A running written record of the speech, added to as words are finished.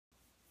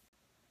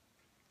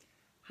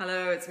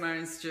Hello, it's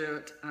Maryon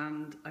Stewart,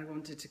 and I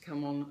wanted to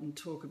come on and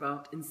talk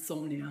about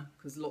insomnia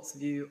because lots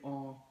of you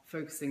are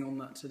focusing on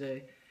that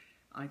today.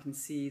 I can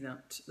see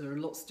that there are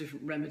lots of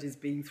different remedies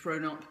being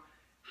thrown up.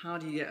 How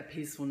do you get a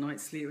peaceful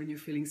night's sleep when you're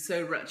feeling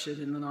so wretched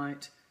in the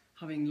night,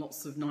 having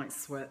lots of night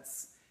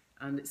sweats,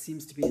 and it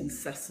seems to be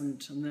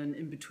incessant, and then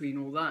in between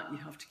all that you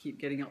have to keep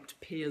getting up to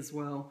pee as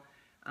well,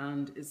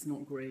 and it's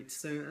not great.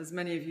 So as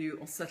many of you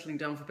are settling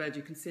down for bed,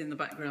 you can see in the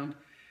background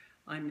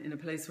I'm in a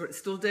place where it's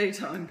still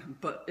daytime,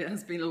 but it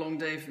has been a long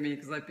day for me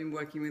because I've been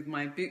working with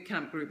my boot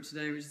camp group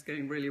today, which is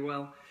going really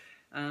well.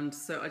 And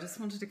so I just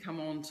wanted to come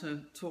on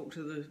to talk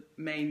to the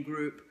main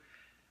group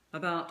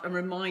about and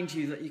remind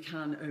you that you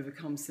can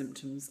overcome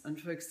symptoms, and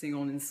focusing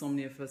on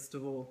insomnia first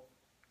of all.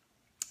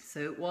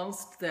 So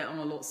whilst there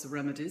are lots of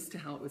remedies to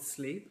help with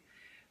sleep,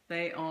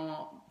 they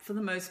are, for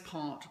the most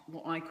part,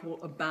 what I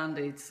call a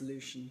band-aid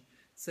solution.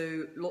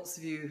 So lots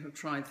of you have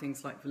tried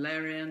things like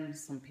valerian.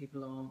 Some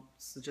people are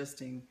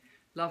suggesting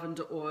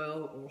lavender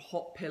oil or a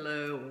hot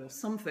pillow or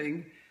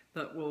something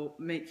that will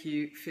make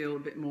you feel a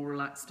bit more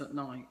relaxed at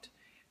night.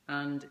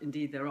 And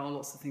indeed, there are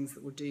lots of things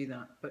that will do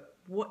that. But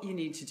what you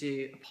need to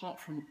do, apart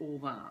from all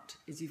that,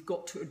 is you've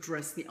got to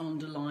address the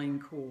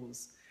underlying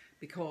cause.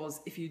 Because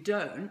if you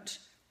don't,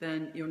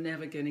 then you're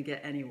never going to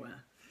get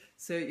anywhere.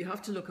 So you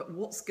have to look at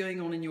what's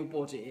going on in your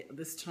body at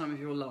this time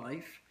of your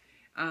life,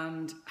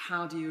 and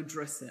how do you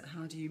address it?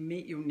 How do you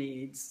meet your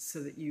needs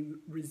so that you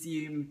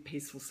resume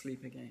peaceful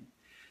sleep again?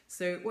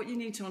 So what you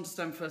need to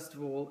understand first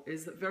of all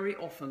is that very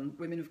often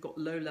women have got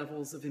low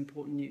levels of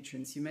important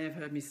nutrients. You may have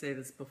heard me say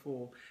this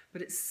before,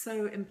 but it's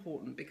so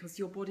important because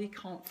your body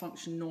can't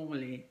function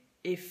normally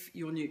if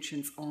your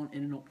nutrients aren't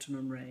in an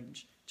optimum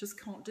range. Just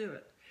can't do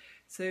it.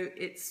 So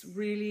it's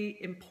really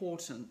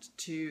important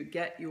to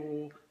get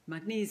your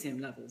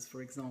magnesium levels,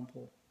 for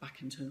example,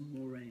 back into a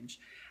normal range.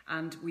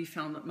 And we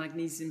found that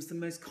magnesium is the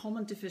most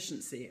common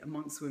deficiency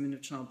amongst women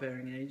of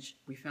childbearing age.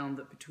 We found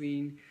that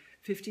between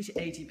 50 to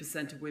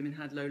 80% of women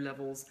had low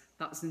levels.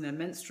 That's in their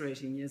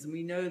menstruating years, and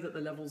we know that the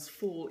levels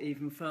fall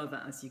even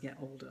further as you get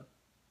older.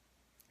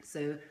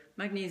 So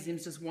magnesium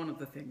is just one of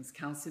the things.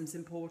 Calcium's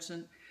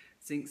important,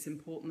 zinc's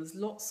important. There's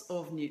lots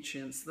of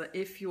nutrients that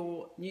if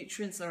your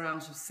nutrients are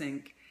out of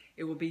sync,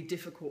 it will be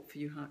difficult for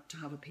you to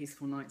have a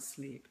peaceful night's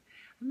sleep.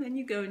 And then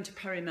you go into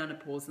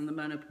perimenopause and the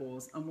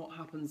menopause, and what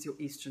happens? Your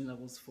estrogen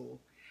levels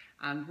fall.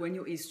 And when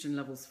your estrogen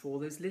levels fall,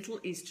 those little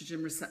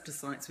estrogen receptor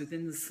sites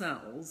within the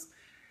cells,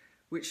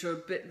 which are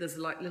a bit, there's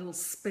like little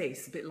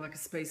space, a bit like a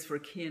space for a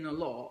key in a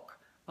lock,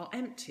 are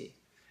empty.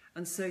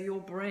 And so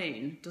your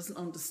brain doesn't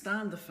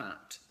understand the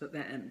fact that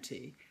they're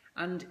empty,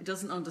 and it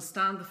doesn't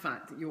understand the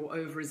fact that your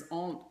ovaries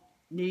aren't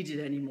needed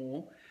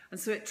anymore. And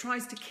so it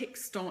tries to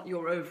kickstart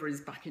your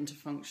ovaries back into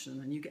function,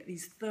 and you get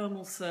these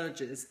thermal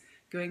surges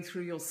going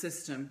through your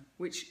system,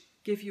 which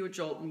give you a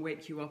jolt and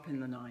wake you up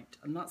in the night.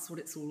 And that's what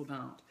it's all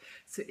about.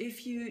 So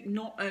if you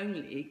not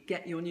only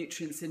get your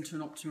nutrients into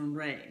an optimum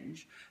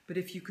range, but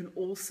if you can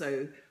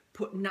also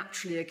put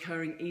naturally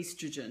occurring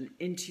estrogen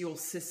into your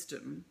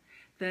system,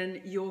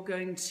 then you're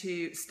going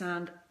to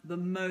stand the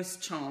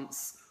most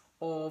chance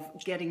of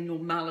getting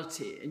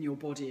normality in your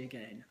body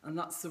again. And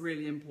that's the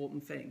really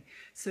important thing.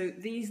 So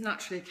these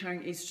naturally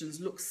occurring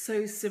estrogens look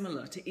so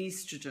similar to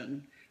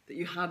estrogen that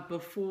you had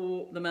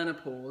before the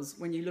menopause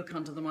when you look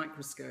under the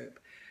microscope.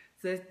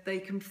 They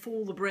can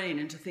fool the brain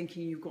into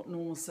thinking you've got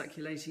normal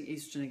circulating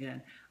estrogen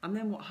again. And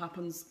then what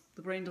happens?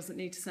 The brain doesn't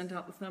need to send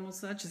out the thermal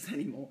surges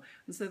anymore.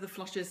 And so the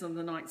flushes and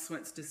the night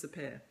sweats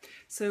disappear.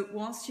 So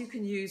whilst you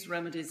can use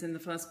remedies in the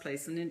first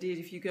place, and indeed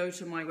if you go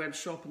to my web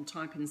shop and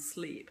type in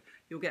sleep,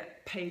 you'll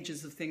get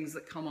pages of things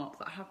that come up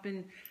that have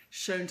been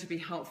shown to be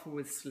helpful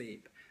with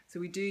sleep. So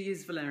we do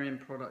use valerian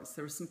products.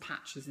 There are some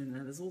patches in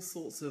there. There's all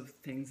sorts of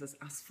things. There's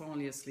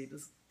asphalia sleep.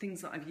 There's things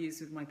that I've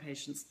used with my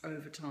patients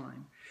over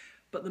time.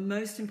 But the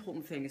most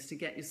important thing is to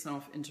get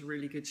yourself into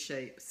really good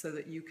shape so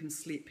that you can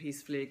sleep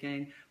peacefully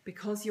again,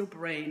 because your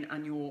brain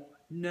and your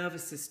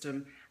nervous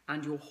system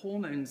and your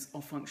hormones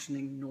are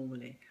functioning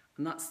normally.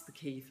 And that's the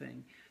key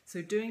thing.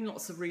 So doing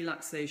lots of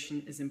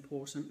relaxation is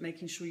important,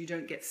 making sure you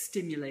don't get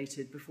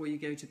stimulated before you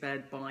go to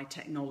bed by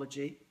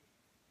technology.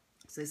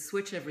 So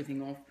switch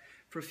everything off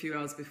for a few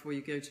hours before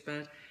you go to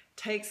bed.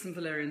 Take some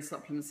valerian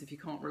supplements if you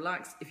can't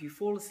relax. If you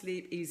fall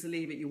asleep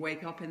easily but you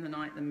wake up in the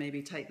night, then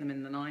maybe take them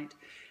in the night.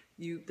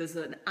 There's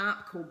an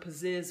app called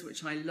Pazziz,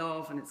 which I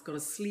love, and it's got a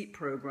sleep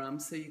program,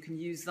 so you can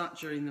use that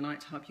during the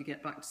night to help you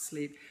get back to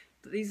sleep.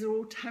 But these are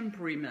all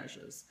temporary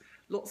measures,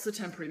 lots of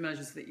temporary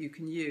measures that you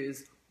can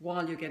use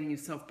while you're getting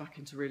yourself back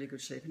into really good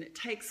shape. And it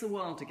takes a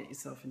while to get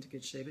yourself into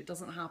good shape. It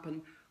doesn't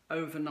happen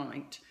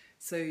overnight,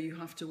 so you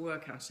have to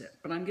work at it.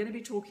 But I'm going to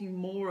be talking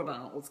more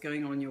about what's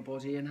going on in your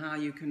body and how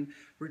you can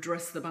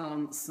redress the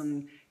balance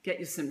and get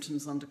your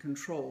symptoms under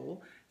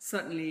control.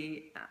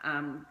 Certainly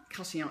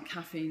cutting out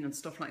caffeine and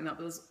stuff like that,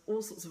 but there's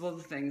all sorts of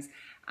other things.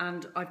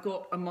 And I've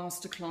got a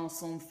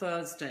masterclass on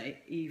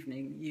Thursday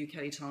evening,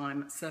 UK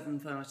time, at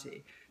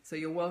 7:30. So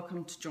you're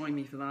welcome to join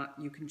me for that.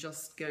 You can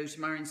just go to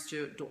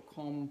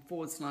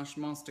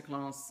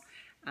maryonstewart.com/masterclass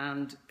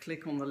and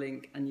click on the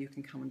link and you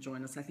can come and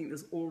join us. I think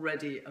there's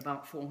already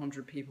about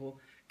 400 people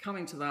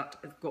coming to that.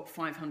 I've got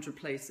 500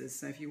 places,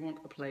 so if you want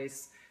a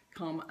place,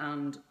 come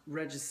and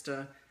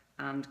register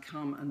and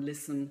come and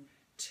listen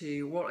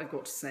to what I've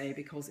got to say,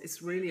 because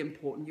it's really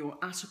important. You're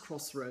at a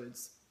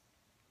crossroads.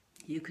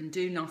 You can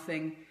do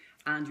nothing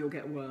and you'll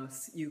get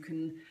worse. You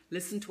can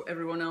listen to what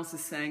everyone else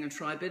is saying and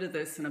try a bit of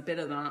this and a bit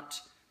of that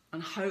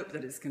and hope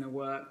that it's going to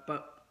work.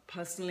 But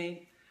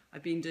personally,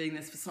 I've been doing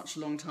this for such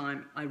a long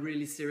time, I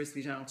really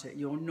seriously doubt it.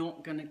 You're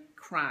not going to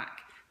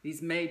crack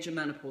these major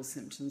menopause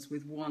symptoms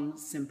with one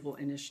simple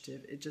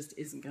initiative. It just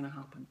isn't going to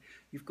happen.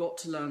 You've got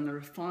to learn. There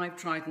are 5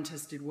 tried and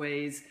tested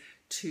ways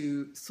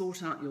to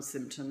sort out your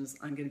symptoms.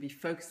 I'm going to be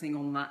focusing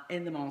on that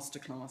in the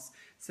masterclass.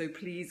 So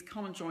please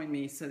come and join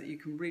me so that you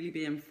can really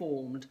be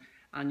informed,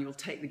 and you'll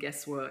take the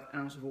guesswork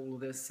out of all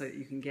of this so that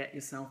you can get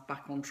yourself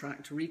back on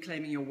track to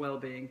reclaiming your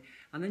well-being.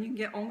 And then you can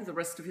get on with the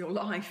rest of your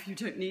life. You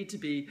don't need to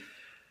be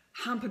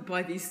hampered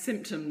by these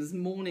symptoms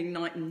morning,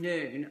 night and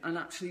noon, and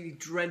actually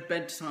dread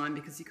bedtime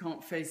because you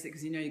can't face it,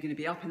 because you know you're going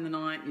to be up in the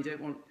night, you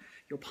don't want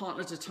your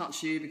partner to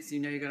touch you because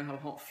you know you're going to have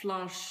a hot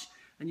flush,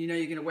 and you know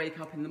you're going to wake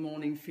up in the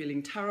morning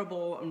feeling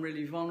terrible and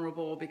really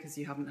vulnerable because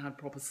you haven't had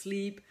proper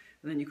sleep,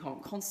 and then you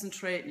can't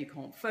concentrate and you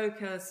can't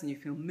focus and you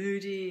feel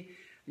moody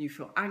and you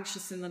feel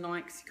anxious in the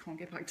night because you can't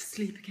get back to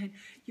sleep again.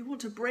 You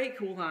want to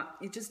break all that.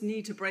 You just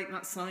need to break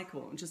that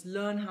cycle and just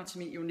learn how to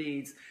meet your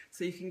needs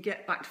so you can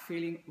get back to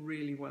feeling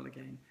really well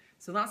again.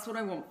 So that's what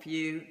I want for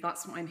you.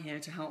 That's what I'm here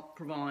to help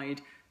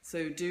provide.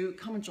 So do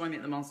come and join me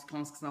at the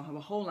masterclass, because I'll have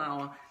a whole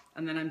hour,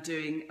 and then I'm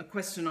doing a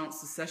question and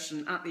answer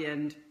session at the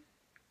end,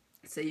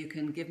 so you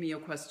can give me your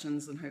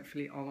questions and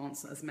hopefully I'll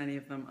answer as many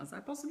of them as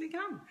I possibly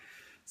can.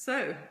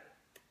 So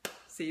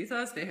see you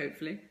Thursday,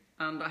 hopefully,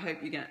 and I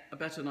hope you get a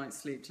better night's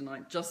sleep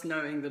tonight, just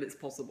knowing that it's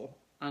possible.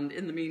 And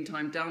in the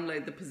meantime,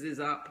 download the Pazziz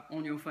app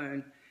on your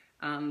phone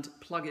and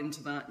plug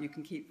into that. You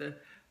can keep the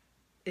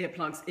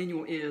earplugs in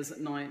your ears at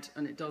night,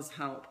 and it does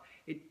help.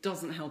 It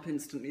doesn't help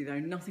instantly though.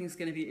 Nothing's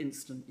going to be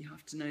instant. You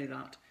have to know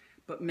that.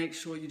 But make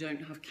sure you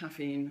don't have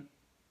caffeine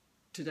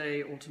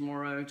today or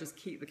tomorrow. Just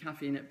keep the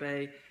caffeine at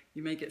bay.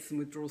 You may get some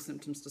withdrawal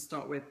symptoms to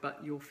start with, but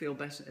you'll feel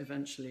better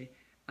eventually.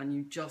 And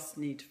you just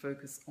need to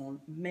focus on,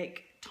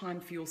 make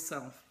time for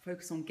yourself.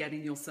 Focus on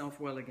getting yourself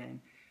well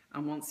again.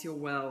 And once you're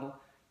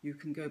well, you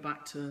can go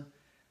back to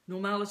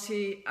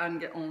normality and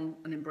get on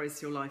and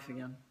embrace your life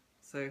again.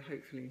 So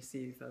hopefully see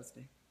you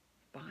Thursday.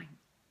 Bye.